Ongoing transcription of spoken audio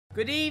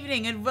Good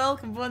evening and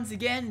welcome once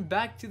again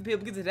back to the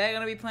People Kids. Today I'm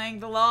going to be playing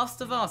The Last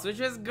of Us, which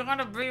is going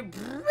to be a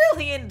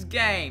brilliant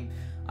game.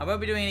 I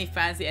won't be doing any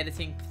fancy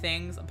editing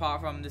things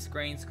apart from this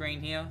green screen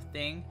here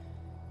thing.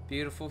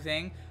 Beautiful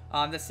thing.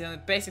 That's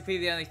basically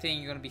the only thing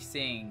you're going to be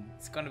seeing.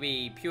 It's going to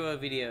be pure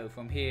video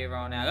from here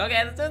on out.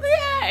 Okay, let's do the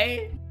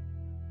yay!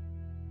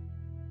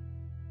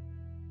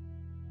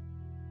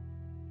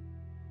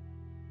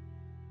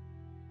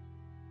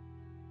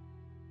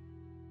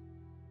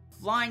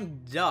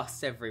 Flying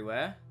dust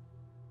everywhere.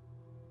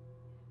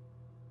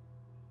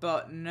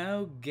 But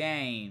no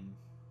game.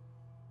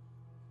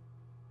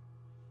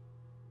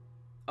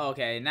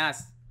 Okay, now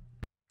it's...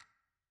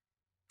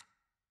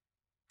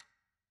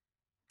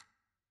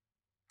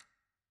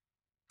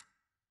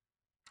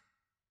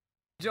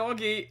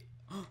 Doggy!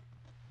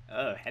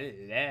 Oh,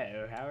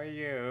 hello. How are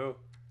you?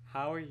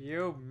 How are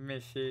you,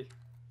 Missy?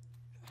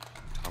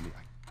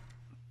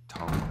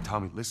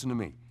 Tommy, listen to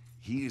me.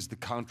 He is the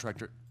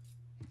contractor.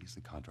 He's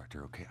the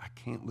contractor, okay? I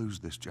can't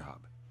lose this job.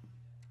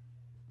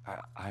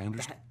 I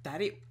understand.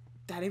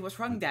 Daddy, what's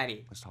wrong,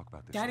 Daddy? Let's talk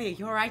about this. Daddy,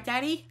 you alright,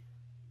 Daddy?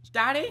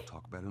 Daddy? We'll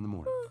talk about it in the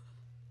morning.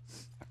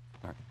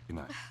 All right, good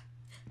night.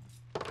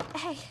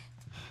 Hey.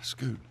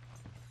 Scoot.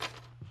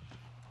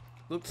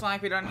 Looks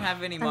like we don't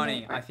have any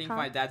money. I think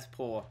my dad's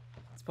poor.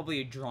 It's probably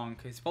a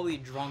drunk. It's probably a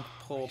drunk,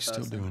 poor He's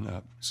person. still doing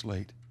up. It's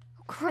late.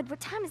 Oh, crud, what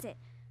time is it?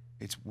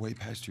 It's way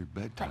past your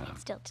bedtime. But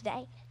it's still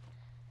today.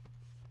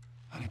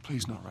 Honey,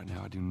 please not right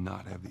now. I do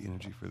not have the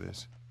energy for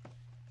this.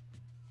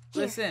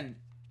 Here. Listen.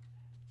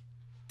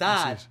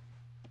 Dad. What's this?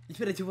 You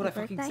better do what Your I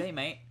fucking birthday? say,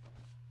 mate.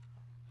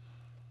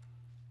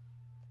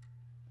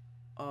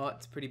 Oh,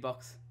 it's a pretty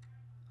box.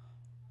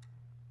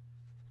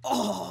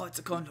 Oh, it's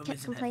a condom, Kept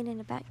isn't it? complaining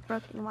about your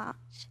broken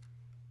watch.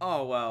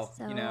 Oh, well,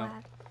 So, you know.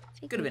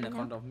 Could have been a you know.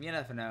 condom. You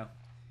never know.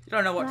 You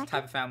don't know what You like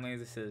type of family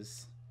this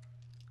is.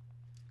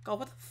 God,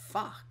 what the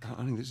fuck?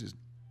 Honey, this is...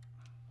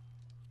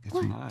 It's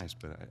What? nice,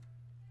 but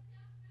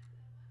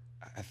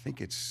I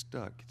think it's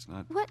stuck. It's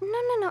not... What?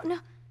 No.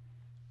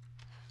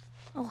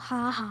 Oh,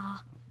 ha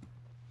ha.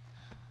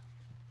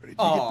 Where did you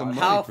get the Oh, money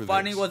how for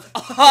funny this? was...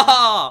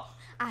 Oh!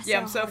 I Yeah,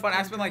 I'm saw so funny. I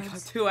hard spent like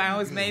times. 2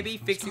 hours maybe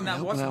fixing that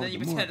Helping watch and out then you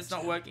with the pretend it's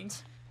mornings. not working.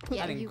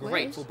 Yeah, That you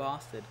ungrateful wish.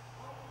 bastard.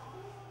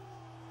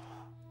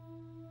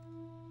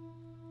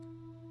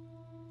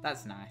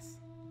 That's nice.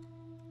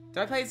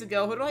 Do I play as a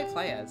girl? Who do I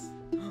play as?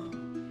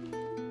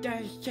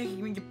 Daddy's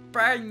taking me to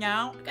bed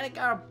now. I gotta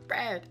go to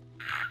bed.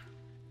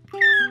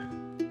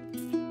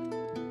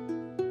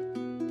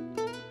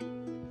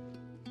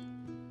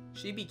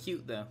 She'd be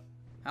cute though.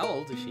 How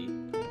old is she?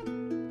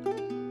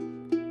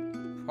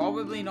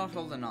 Probably not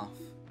old enough.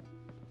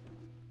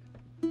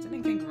 Isn't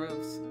it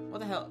kangaroos? What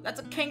the hell? That's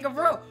a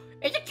kangaroo!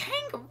 It's a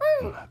kangaroo!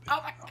 Oh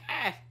my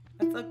god!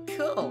 That's so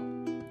cool!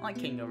 I like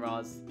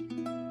kangaroos.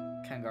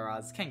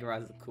 Kangaroos.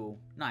 Kangaroos are cool.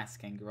 Nice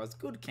kangaroos.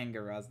 Good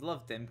kangaroos.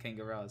 Love them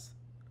kangaroos.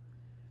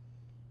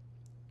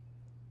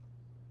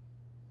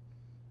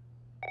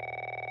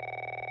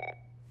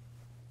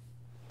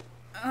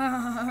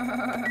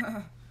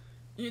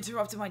 You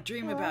interrupted my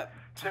dream about...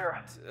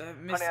 Sarah,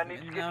 Miss... honey, I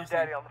need to get no, your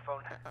daddy on the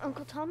phone.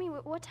 Uncle Tommy,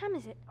 what time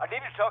is it? I need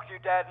to talk to your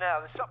dad now.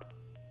 There's something.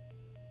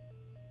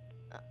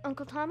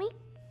 Uncle Tommy?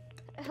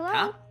 Hello?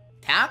 Tam?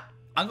 Tam?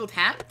 Uncle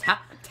Tam?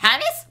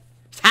 Tamis?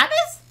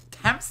 Tamis?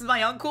 Tamis is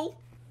my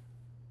uncle?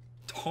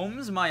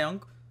 Tom's my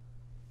uncle?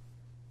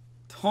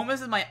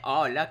 Thomas is my...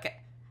 Oh, look at...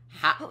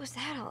 What was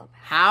that all about?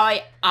 How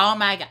I... Oh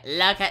my god.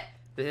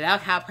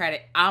 Look how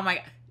pretty. Oh my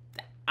god.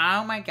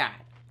 Oh my god.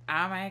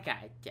 Oh my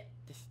god.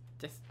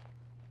 Just...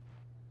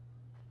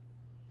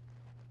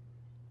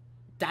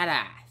 That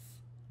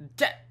ass.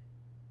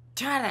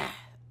 That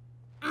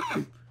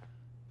ass.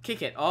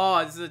 Kick it.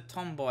 Oh, this is a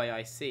tomboy,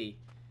 I see.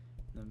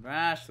 The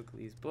rash, look at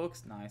these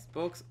books. Nice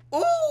books.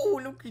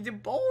 Oh, look at the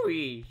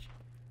boys.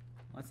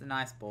 What's a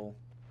nice ball?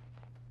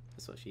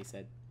 That's what she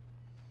said.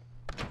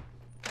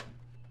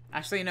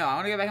 Actually, no. I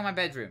want to go back in my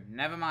bedroom.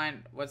 Never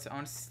mind. I want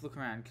to look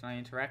around. Can I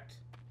interact?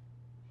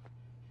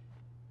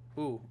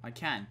 Ooh, I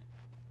can.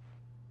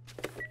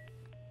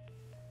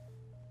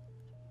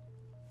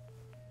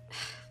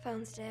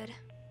 Phone's dead.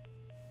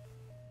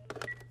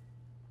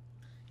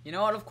 You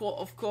know what?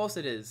 Of course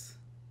it is.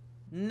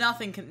 No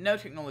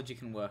technology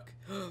can work.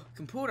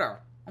 Computer.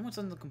 What's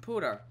on the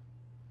computer?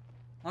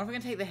 I wonder if I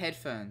can take the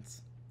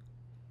headphones.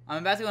 I'm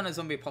about to go on a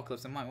zombie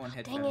apocalypse. I might want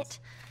headphones. Dang it.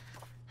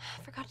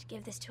 I forgot to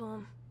give this to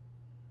him.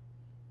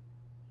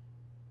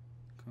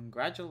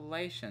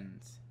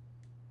 Congratulations.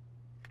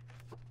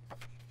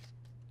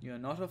 You're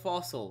not a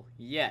fossil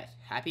yet.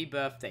 Happy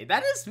birthday.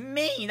 That is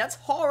mean. That's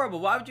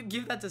horrible. Why would you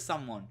give that to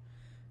someone?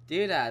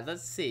 Dear Dad,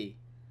 let's see.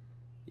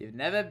 You're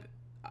never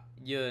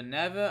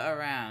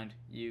around.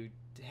 You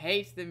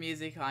hate the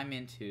music I'm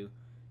into.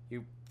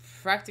 You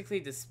practically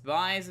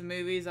despise the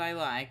movies I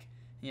like,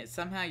 and yet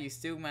somehow you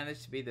still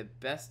manage to be the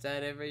best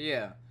dad every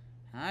year.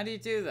 How do you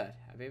do that?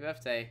 Happy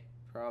birthday,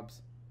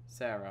 Probs.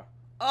 Sarah.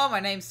 Oh, my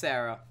name's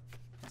Sarah.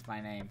 That's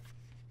my name.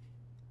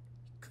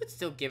 Could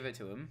still give it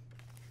to him.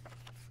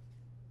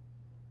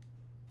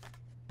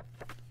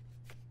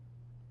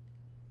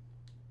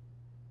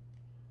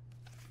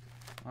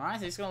 Alright,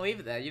 so he's gonna leave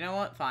it there. You know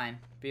what? Fine.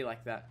 Be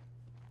like that.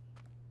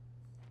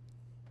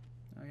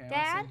 Okay,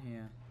 Dad? what's in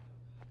here?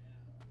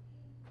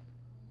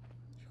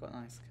 She's got a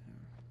nice camera.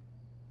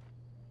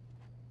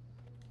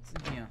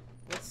 What's in here?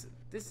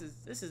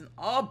 This is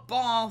a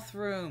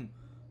bathroom.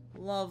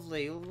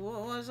 Lovely.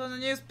 What's on the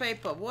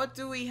newspaper? What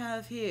do we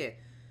have here?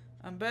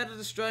 I'm better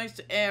destroying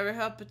to area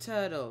her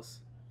potatoes.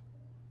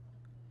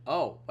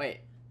 Oh,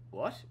 wait.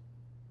 What?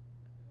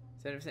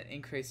 70%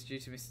 increase due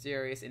to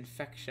mysterious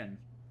infection.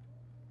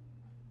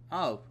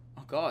 Oh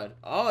god.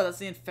 Oh, that's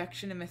the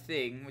infection in the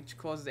thing, which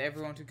causes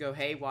everyone to go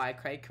haywire,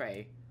 cray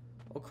cray.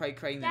 Or cray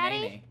cray in the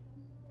nay.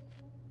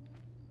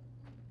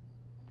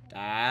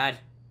 Dad?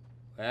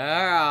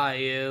 Where are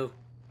you?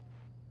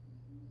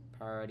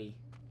 Party.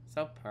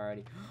 So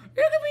party.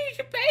 Look at me, it's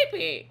a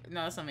baby!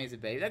 No, that's not me, it's a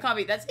baby. That can't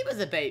be, that's him as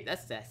a baby.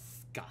 That's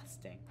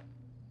disgusting.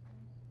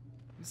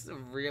 This is a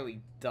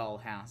really dull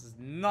house. There's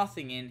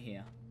nothing in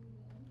here.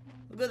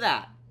 Look at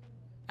that.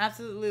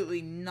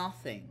 Absolutely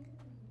nothing.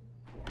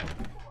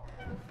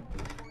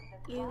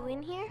 You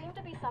in here? Seem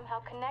to be somehow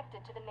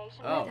connected to the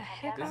nation. Oh, Where the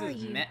heck this are is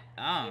you?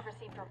 oh. We've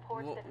received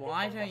reports that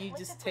Why victims don't you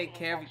just afflicted take with the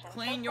care of infection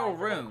clean show your signs of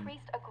room?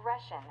 increased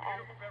aggression and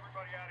Move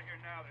everybody out of here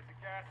now. There's a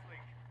gas leak.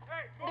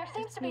 Hey, there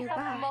seems It's to be some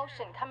nearby.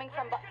 commotion coming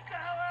from get the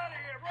hell out of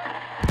here,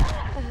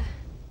 right?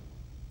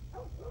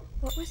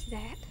 What was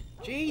that?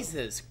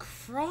 Jesus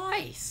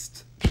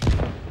Christ!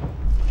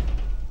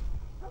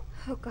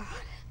 Oh God.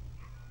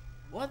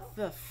 What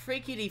the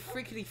freakity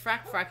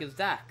frack is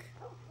that?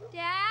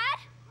 Dad?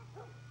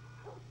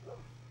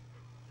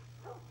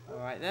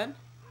 Alright then.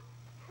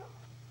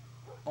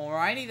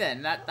 Alrighty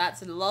then,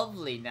 that's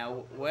lovely.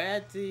 Now,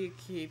 where do you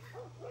keep...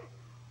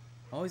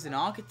 Oh, he's an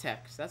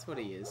architect. That's what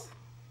he is.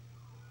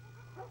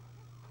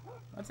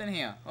 What's in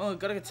here? Oh,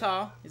 got a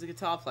guitar. He's a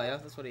guitar player.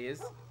 That's what he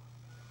is.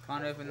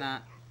 Can't open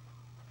that.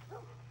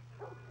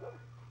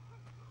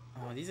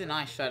 Oh, these are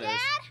nice shutters.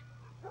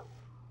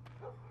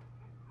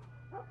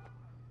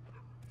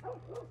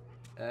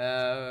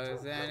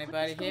 Is there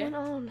anybody What's here? going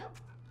on?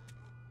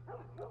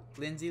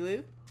 Lindsay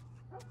Lou?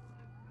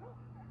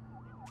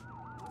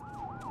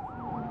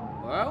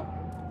 Well,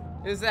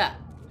 who's that?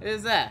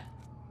 Who's that?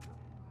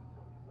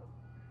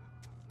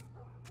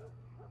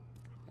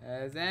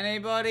 Is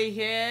anybody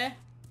here?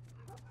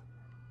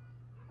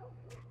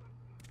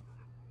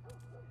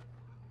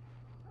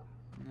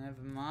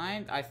 Never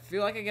mind. I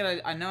feel like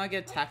I know I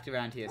get attacked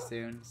around here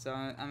soon, so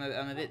I'm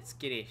a bit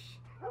skittish.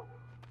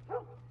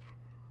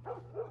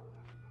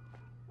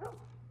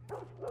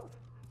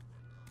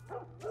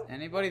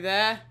 Anybody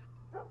there?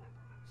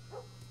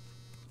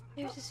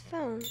 There's his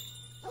phone.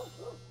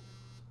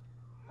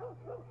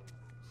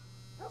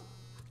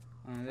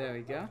 Oh, there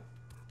we go.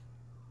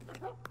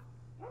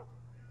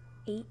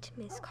 8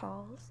 missed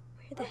calls.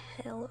 Where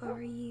the hell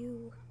are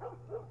you?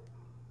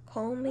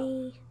 Call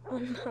me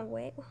on my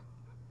way.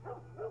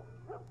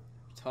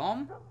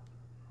 Tom?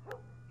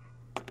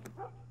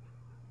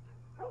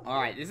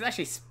 Alright, this is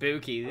actually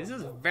spooky. This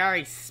is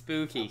very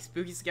spooky.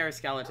 Spooky, scary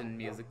skeleton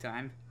music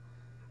time.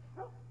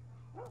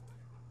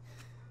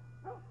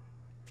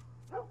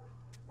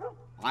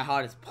 My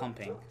heart is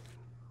pumping.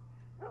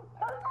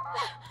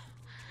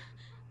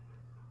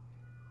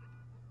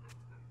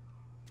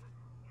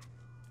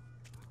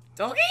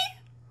 Doggy?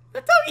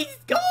 The doggy's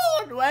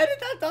gone! Where did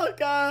that dog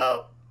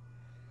go?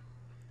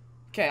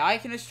 Okay, I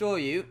can assure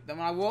you that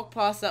when I walk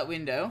past that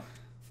window,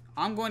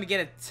 I'm going to get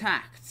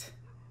attacked.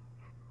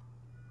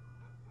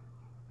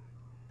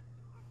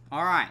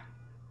 Alright.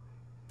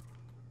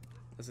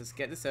 Let's just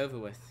get this over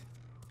with.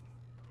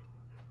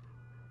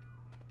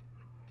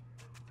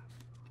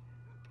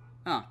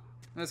 Oh,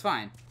 that's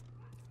fine.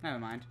 Never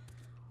mind.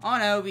 Oh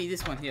no, it'll be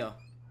this one here.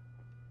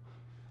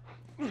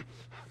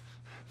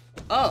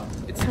 Oh,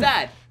 it's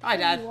Dad. Hi,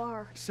 There Dad. you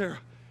are. Sarah,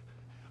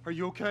 are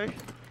you okay?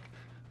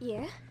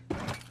 Yeah?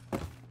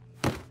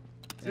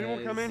 Does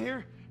anyone come in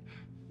here?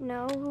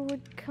 No, who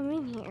would come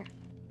in here?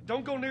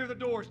 Don't go near the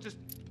doors. Just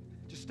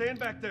stand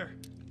back there.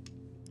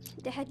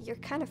 Dad, you're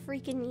kind of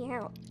freaking me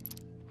out.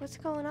 What's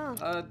going on?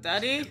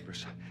 Daddy?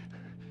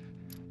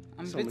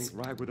 I'm a Something bit...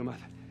 right with them. I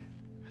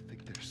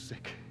think they're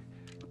sick.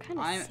 I'm kind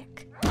of I'm-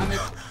 sick.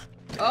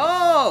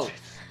 Oh!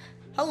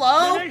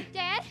 Hello? Jimmy!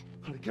 Dad?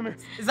 Honey, come here.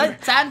 Is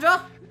that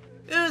Sandra?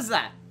 Who's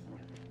that?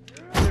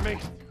 Jimmy!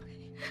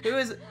 Who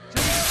is...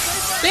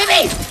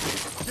 Jimmy!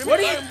 What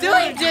are you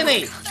doing,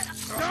 Jimmy?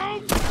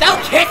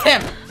 Don't kiss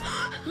him!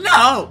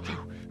 No!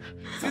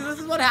 See, this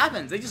is what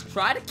happens. They just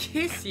try to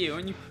kiss you,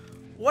 and you...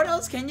 What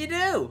else can you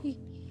do?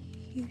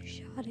 You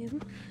shot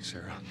him.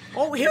 Sarah.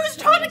 Oh, he was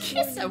trying to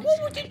kiss him.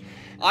 What would you...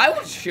 I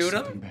would shoot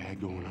Something him. bad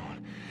going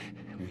on.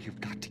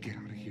 You've got to get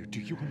out of here. Do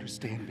you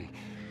understand me?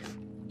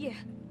 Yeah.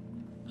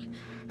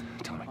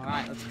 Tell me.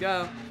 Alright, let's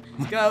go.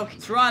 Let's go.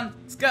 Let's run.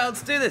 Let's go.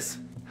 Let's do this.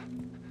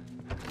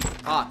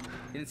 Ah,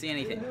 didn't see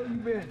anything. Where the hell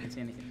you been? Didn't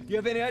see anything. You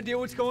have any idea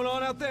what's going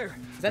on out there?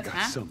 Is that Got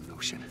Tam? some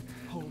notion.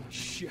 Holy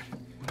shit.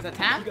 Is that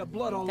Tam? You got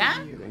blood all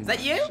Tam? over you. Is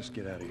that you? Let's just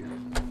get out of here.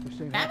 They're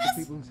saying Thomas? half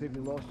the people in safety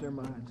lost their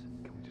minds.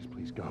 Can we just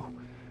please go?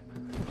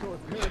 Some sort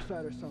of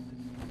parasite or something.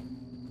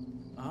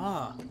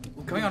 Ah,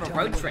 we're going on a Tell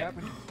me road what trip.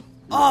 happened?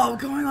 Oh, we're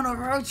going on a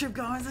road trip,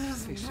 guys.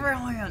 This is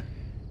brilliant.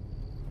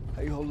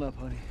 How you holding up,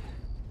 honey?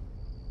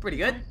 Pretty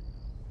good.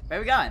 Where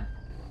are we going?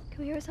 Can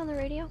we hear us on the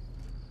radio?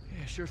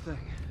 Yeah, sure thing.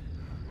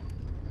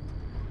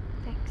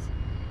 Thanks.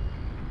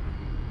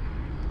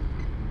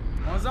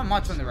 Well, there's not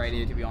much on the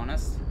radio, to be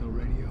honest. No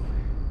radio.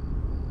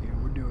 Yeah,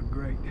 we're doing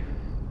great.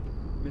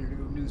 A minute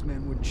ago,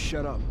 newsman wouldn't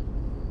shut up.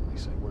 They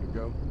say where to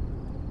go?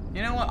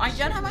 You know what? I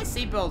don't have my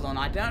seatbelt on.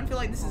 I don't feel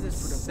like this is as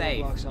Put up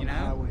safe, roadblocks on you the know?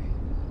 highway.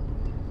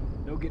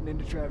 No getting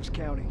into Travis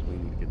County. We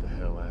need to get the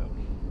hell out.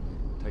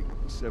 Take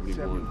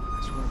 71.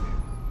 That's where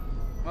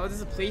I'm Well, this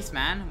is a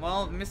policeman.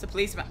 Well, Mr.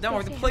 Policeman. Don't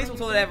worry, the Okay, police how will are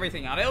sort you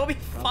everything out. It'll be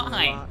Probably a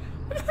fine. lot.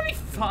 It'll be There's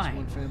fine.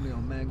 one family all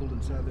mangled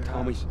inside their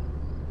Tommy. house.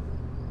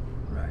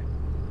 Right.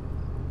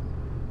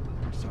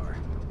 I'm sorry.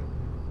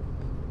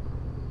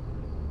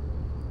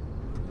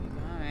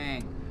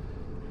 Going.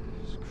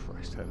 Jesus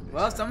Christ, how did this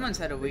Well, happen? someone's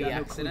had a wee got no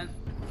accident.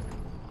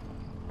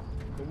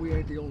 But we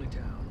ain't the only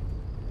town.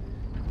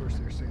 First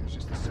they're saying it's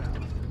just the South. Now they're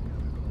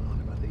going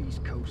on about the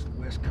East Coast, the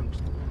West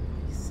Coast.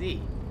 I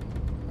see.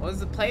 Was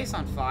the place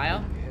on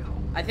fire? Hell.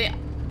 I think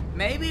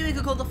maybe we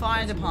could call the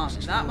fire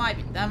department. That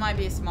might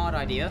be a smart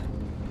idea.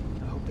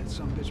 I hope that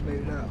some bitch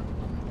made it out.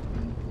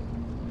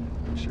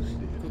 Sure he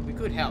did. We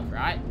could help,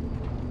 right?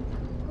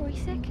 Are we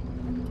sick?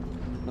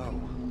 No,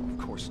 of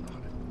course not.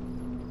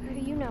 How do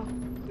you know?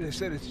 They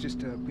said it's just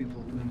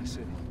people in the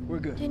city. We're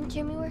good. Didn't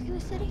Jimmy work in the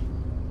city?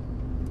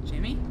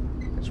 Jimmy?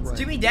 That's Is right.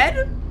 Jimmy dead?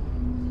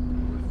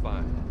 We're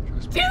fine.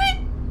 Trust me.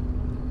 Jimmy?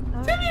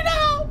 Oh. Jimmy,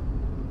 no!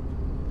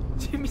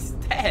 Jimmy's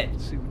dead.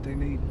 See what they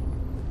need.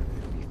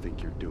 What do you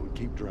think you're doing?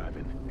 Keep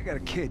driving. I got a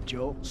kid,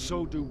 Joel.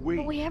 So do we.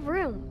 But we have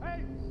room.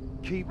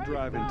 Keep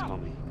driving,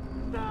 Tommy.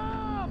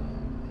 Stop!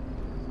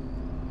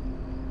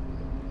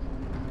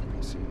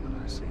 I see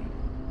what I see.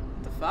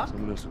 What the fuck?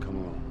 Someone else will come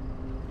along.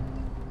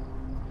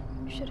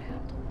 We should have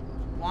helped.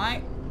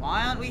 Why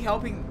aren't we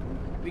helping?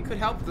 We could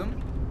help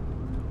them.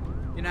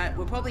 You know,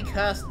 we're probably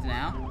cursed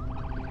now.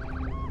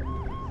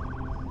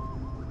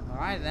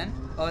 Alright then.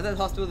 Oh, is that the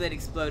hospital that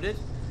exploded?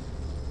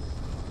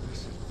 This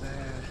is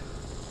bad.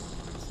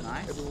 That's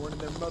nice. Everyone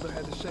and their mother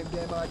had the same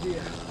damn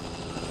idea.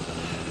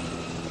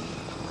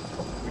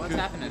 What's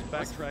happening?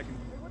 Backtracking.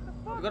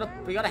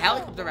 We got a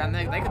helicopter around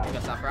there. They could pick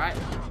us up, right?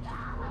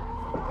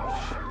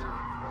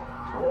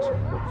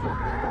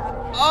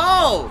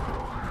 Oh!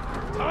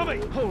 Tommy!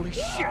 Holy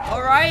shit!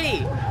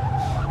 Alrighty.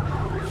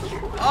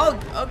 Oh,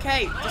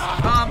 okay.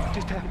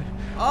 Just happened.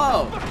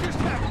 Oh. Just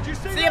happened. You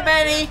see See ya,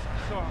 Benny.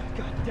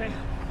 God damn.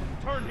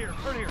 Turn here.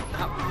 Turn here.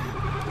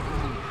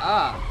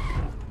 Ah.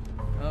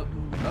 Oh,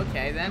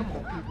 okay then.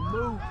 People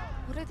move.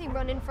 What are they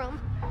running from?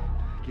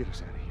 Get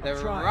us out of here.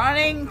 They're trying.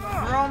 running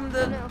from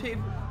the No.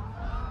 people.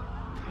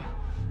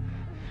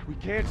 We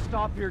can't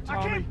stop here, I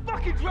Tommy. can't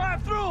fucking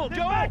drive through them,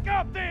 Joe! Back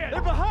up then!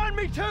 They're behind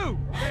me too.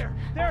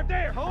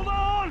 There! Hold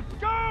on!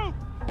 Go!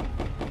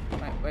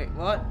 Wait,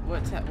 what?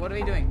 What are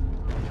we doing?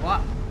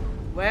 What?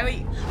 Where are we?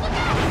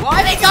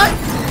 Why are they going?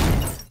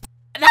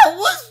 That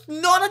was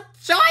not a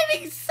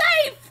driving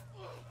safe!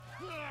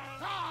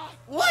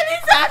 What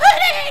is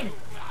happening?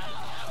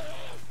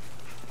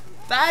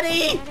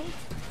 Daddy! Daddy?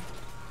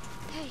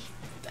 Hey,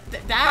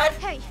 Dad?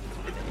 hey!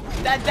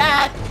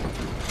 Dad!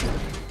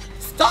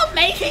 Stop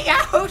making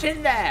out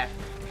in there!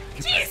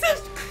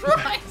 Jesus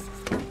Christ!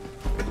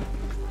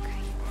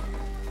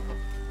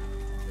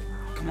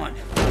 Come on.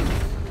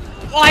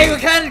 Why you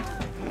can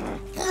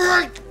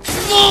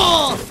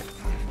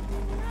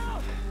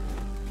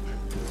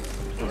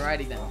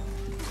Alrighty then.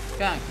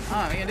 Come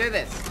on, we can do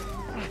this.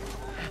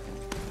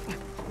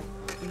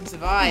 We can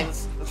survive.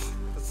 Let's do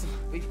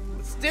this!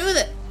 Let's do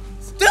this!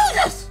 Do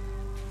this!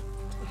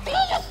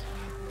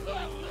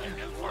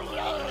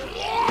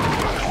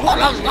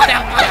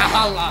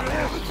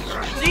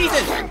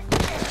 Jesus!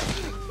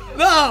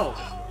 No!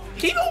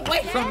 Keep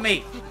away from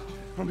me!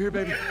 From here,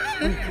 baby.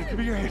 Give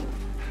me your hand.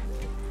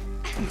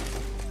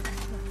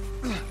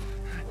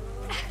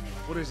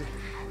 What is it?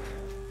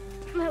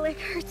 My leg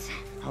hurts.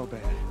 How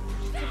bad?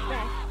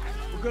 Bad.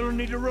 We're gonna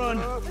need to run.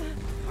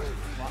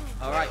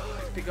 Alright,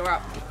 pick her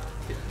up.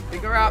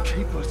 Pick her up.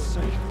 Keep us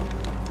safe.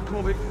 Come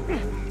on, baby.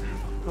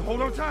 Now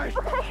hold on tight.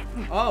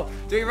 Oh,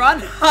 do we run?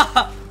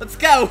 Let's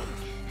go!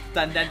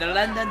 Dun dun dun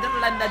dun dun dun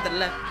dun dun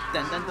dun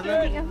dun dun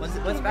dun dun.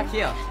 What's back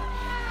here?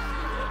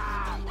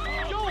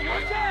 Joel,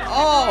 watch out!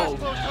 Oh,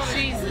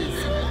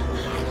 Jesus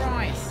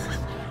Christ.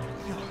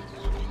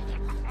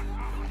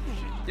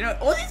 You know,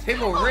 all these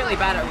people are really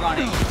bad at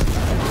running.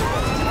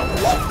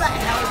 What the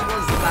hell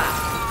was that?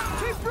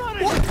 Keep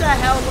running! What the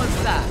hell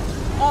was that?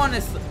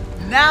 Honestly.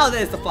 Now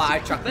there's the fire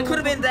truck. They could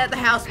have been there at the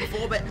house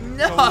before, but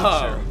no.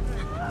 No.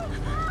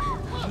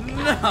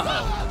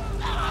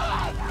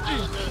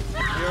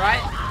 You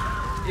alright?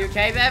 You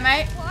okay there,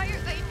 mate? Why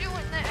are they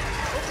doing that?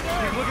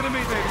 Keep looking at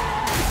me, baby.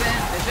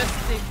 They're just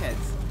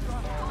dickheads.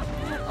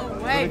 Get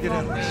away Get out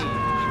from of this. me. I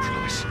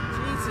promise.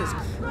 Jesus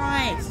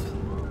Christ.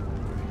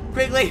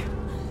 Quickly.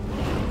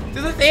 To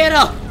the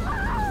theater.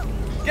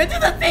 Get to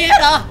the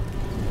theater.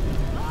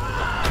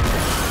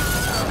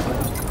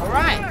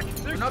 Alright.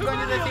 not going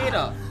to the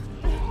theater.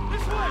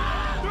 This way!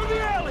 Through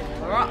the alley!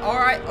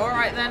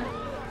 Alright then.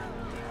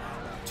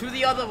 To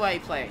the other way,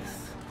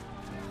 place.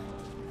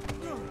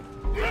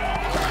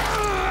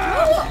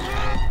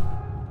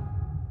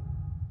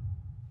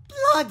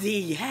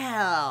 Bloody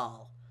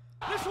hell!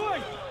 This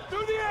way!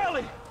 Through the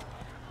alley!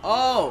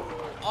 Oh,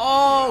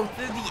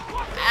 through the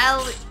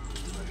alley.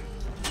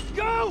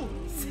 Go!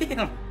 See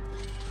him.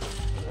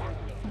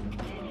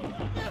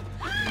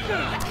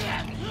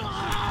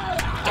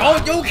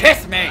 Don't you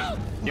kiss me,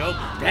 you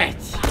bitch!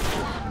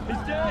 He's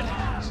dead!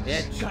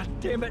 Bitch. God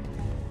damn it!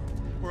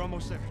 We're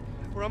almost there.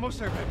 We're almost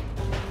there, baby.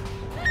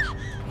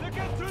 They're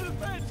getting through the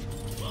fence!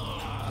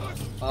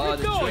 Oh,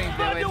 the going. chewing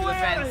their way through the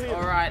fence.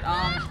 Alright,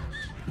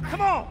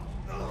 Come on!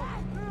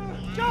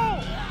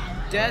 Go!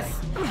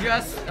 just, Move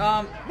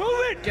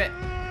it! get,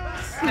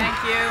 thank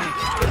you.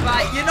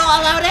 Goodbye. You're not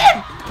allowed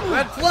in!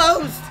 We're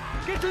closed!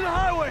 Get to the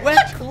highway! We're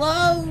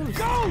closed!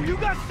 Go! You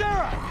got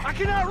Sarah! I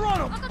can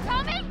outrun him! Uncle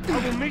Tommy? I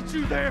will meet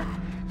you there!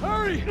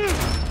 Hurry!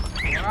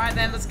 Alright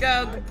then, let's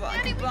go. Goodbye.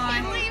 Daddy, we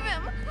can't leave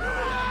him.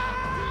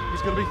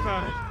 He's gonna be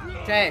fine.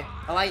 Okay,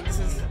 I like this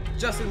is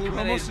just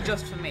illuminated Almost.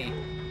 just for me.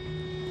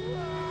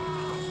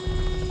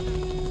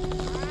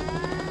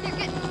 You're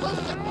getting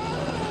closer.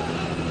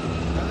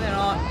 No, they're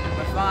not.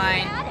 We're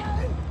fine.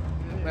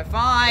 We're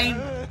fine.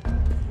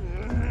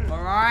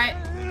 Alright.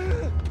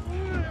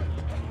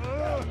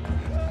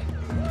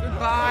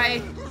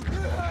 Goodbye.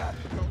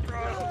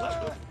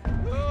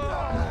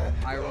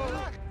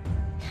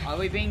 Are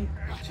we being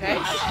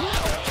chased?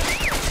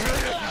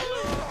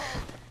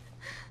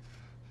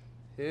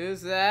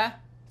 Who's there?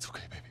 It's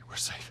okay, baby. We're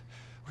safe.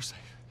 We're safe.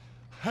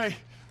 Hey,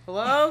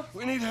 Hello?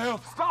 we need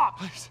help. Stop!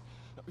 Please.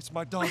 It's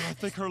my daughter. I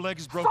think her leg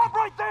is broken. Stop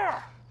right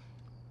there!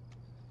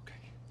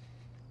 Okay.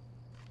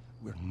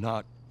 We're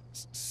not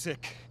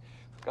sick.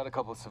 Got a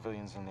couple of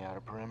civilians on the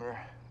outer perimeter.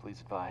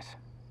 Please advise.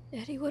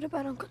 Daddy, what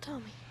about Uncle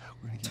Tommy?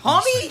 We're gonna get you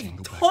Tommy! sick and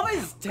go back Tom now.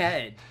 is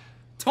dead.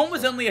 Tom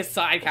was only a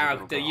side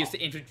character used to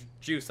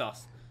introduce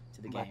us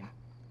to the game.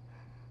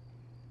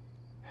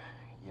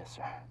 Yes,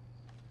 sir.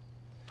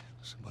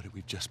 Somebody,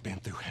 we've just been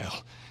through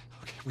hell.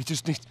 Okay, we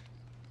just need...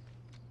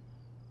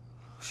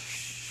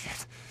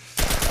 Shit.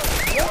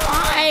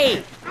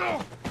 Why?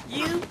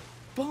 You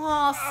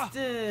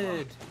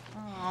bastard!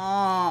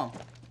 Oh.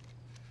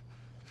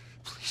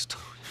 Please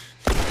don't.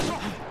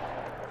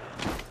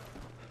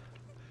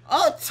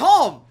 Oh,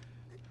 Tom!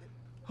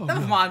 Oh,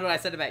 Never no. mind what I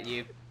said about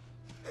you.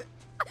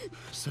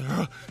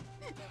 Sarah.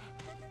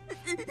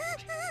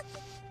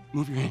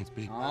 Move your hands,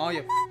 baby. Oh,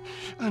 you.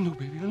 I know,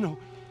 baby, I know.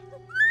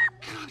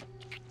 God.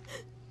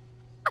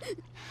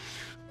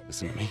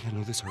 Listen to me. I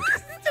know this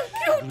hurts.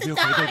 You're gonna be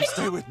okay, baby.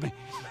 Stay with me.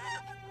 All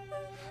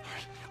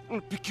right, I'm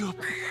gonna pick you up.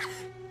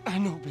 I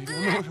know, baby. I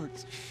know it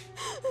hurts.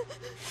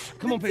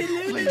 Come on, baby,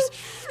 please.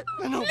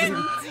 I know,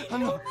 baby. I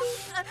know.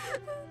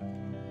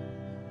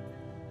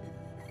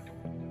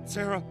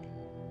 Sarah.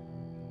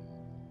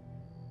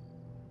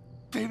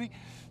 Baby.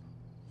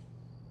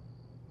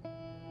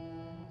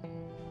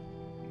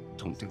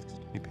 Don't do this to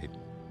me, baby.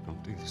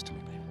 Don't do this to me,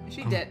 baby. Is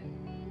she dead?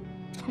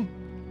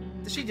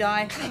 Did she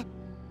die?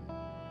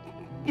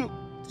 No.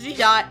 Did she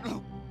die?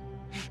 No.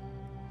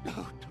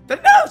 No.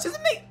 But no, she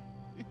doesn't make.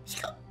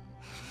 She got.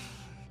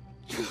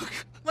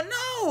 Well,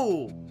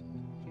 no!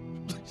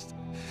 Please.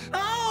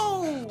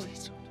 No!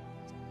 Please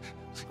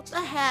don't. What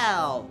the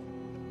hell?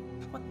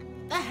 What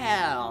the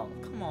hell?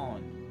 Come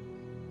on.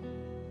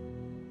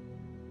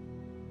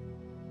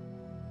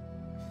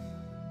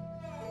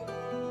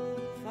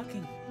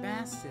 Fucking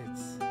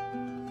bastards.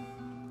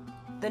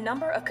 The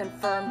number of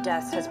confirmed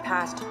deaths has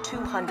passed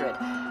 200.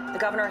 The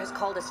governor has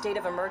called a state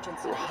of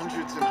emergency. There are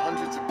hundreds and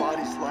hundreds of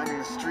bodies lining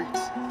the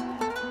streets.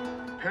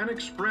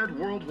 Panic spread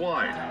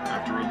worldwide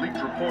after a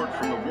leaked report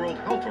from the World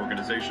Health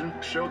Organization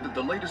showed that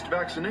the latest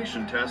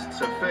vaccination tests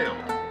have failed.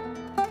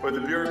 With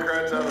the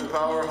bureaucrats out of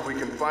power, we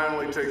can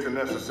finally take the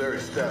necessary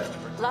steps.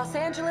 Los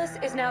Angeles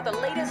is now the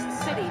latest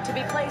city to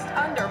be placed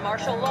under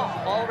martial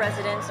law. All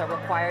residents are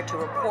required to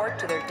report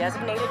to their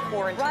designated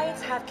quarantine.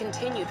 Riots have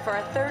continued for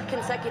a third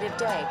consecutive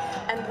day,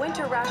 and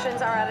winter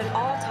rations are at an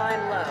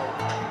all-time low.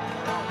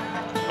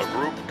 A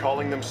group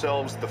calling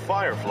themselves the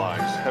Fireflies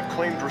have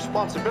claimed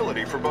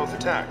responsibility for both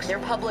attacks. Their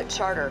public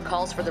charter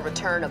calls for the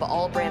return of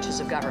all branches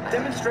of government.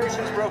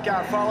 Demonstrations broke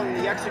out following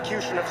the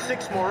execution of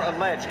 6 more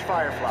alleged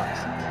Fireflies.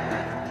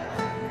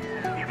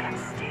 You can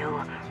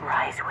still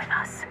rise with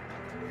us.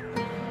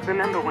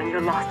 Remember, when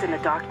you're lost in the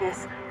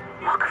darkness,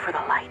 look for the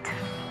light.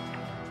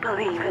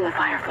 Believe in the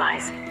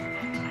Fireflies.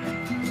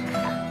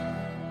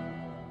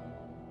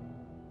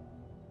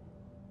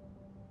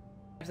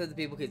 Episode of The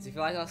People Kids. If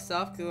you like our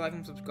stuff, click like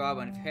and subscribe,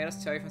 and if you hate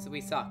us, tell your friends that we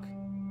suck.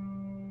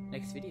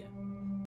 Next video.